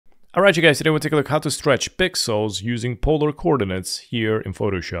Alright you guys, today we'll take a look how to stretch pixels using polar coordinates here in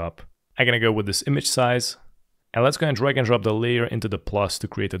Photoshop. I'm gonna go with this image size. And let's go and drag and drop the layer into the plus to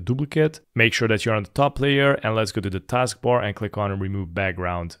create a duplicate. Make sure that you're on the top layer and let's go to the taskbar and click on remove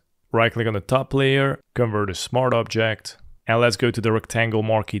background. Right click on the top layer, convert to smart object. And let's go to the rectangle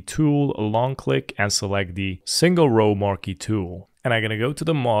marquee tool, long click and select the single row marquee tool. And I'm gonna go to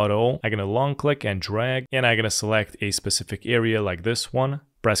the model, I'm gonna long click and drag, and I'm gonna select a specific area like this one.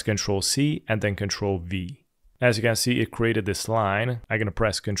 Press Ctrl C and then Ctrl V. As you can see, it created this line. I'm gonna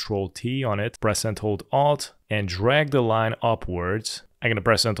press Ctrl T on it, press and hold Alt, and drag the line upwards. I'm gonna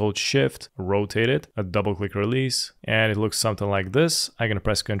press and hold Shift, rotate it, a double click release, and it looks something like this. I'm gonna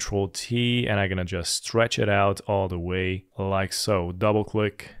press Ctrl T and I'm gonna just stretch it out all the way like so. Double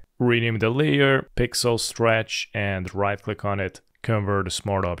click, rename the layer, pixel stretch, and right click on it, convert to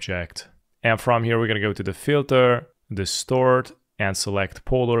smart object. And from here, we're gonna go to the filter, distort, and select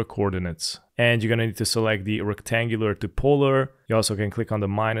polar coordinates. And you're gonna need to select the rectangular to polar. You also can click on the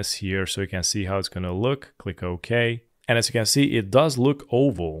minus here so you can see how it's gonna look. Click OK. And as you can see, it does look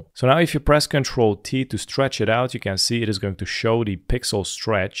oval. So now if you press Ctrl T to stretch it out, you can see it is going to show the pixel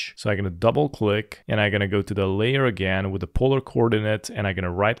stretch. So I'm gonna double click and I'm gonna go to the layer again with the polar coordinate and I'm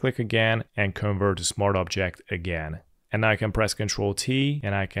gonna right click again and convert to smart object again. And now I can press Ctrl T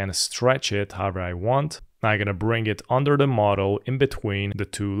and I can stretch it however I want. Now I'm gonna bring it under the model in between the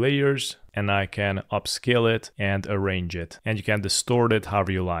two layers and I can upscale it and arrange it. And you can distort it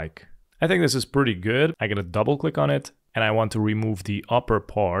however you like. I think this is pretty good. I'm gonna double click on it and I want to remove the upper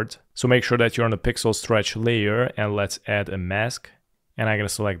part. So make sure that you're on the pixel stretch layer and let's add a mask. And I'm gonna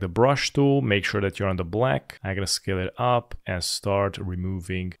select the brush tool, make sure that you're on the black. I'm gonna scale it up and start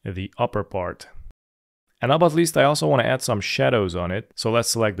removing the upper part. And last but not least, I also want to add some shadows on it. So let's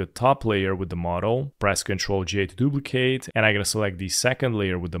select the top layer with the model, press Ctrl J to duplicate, and I'm going to select the second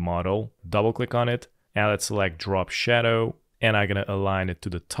layer with the model, double click on it, and let's select drop shadow, and I'm going to align it to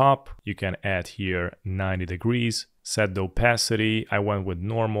the top. You can add here 90 degrees, set the opacity, I went with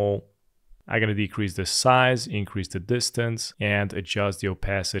normal. I'm going to decrease the size, increase the distance, and adjust the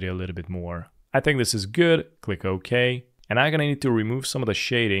opacity a little bit more. I think this is good, click OK. And I'm gonna need to remove some of the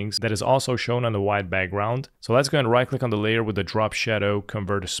shadings that is also shown on the white background. So let's go and right click on the layer with the drop shadow,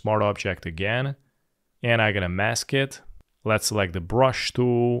 convert to smart object again. And I'm gonna mask it. Let's select the brush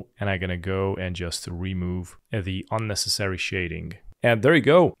tool and I'm gonna go and just remove the unnecessary shading. And there you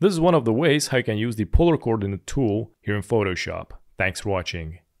go. This is one of the ways how you can use the polar coordinate tool here in Photoshop. Thanks for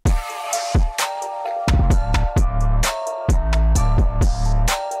watching.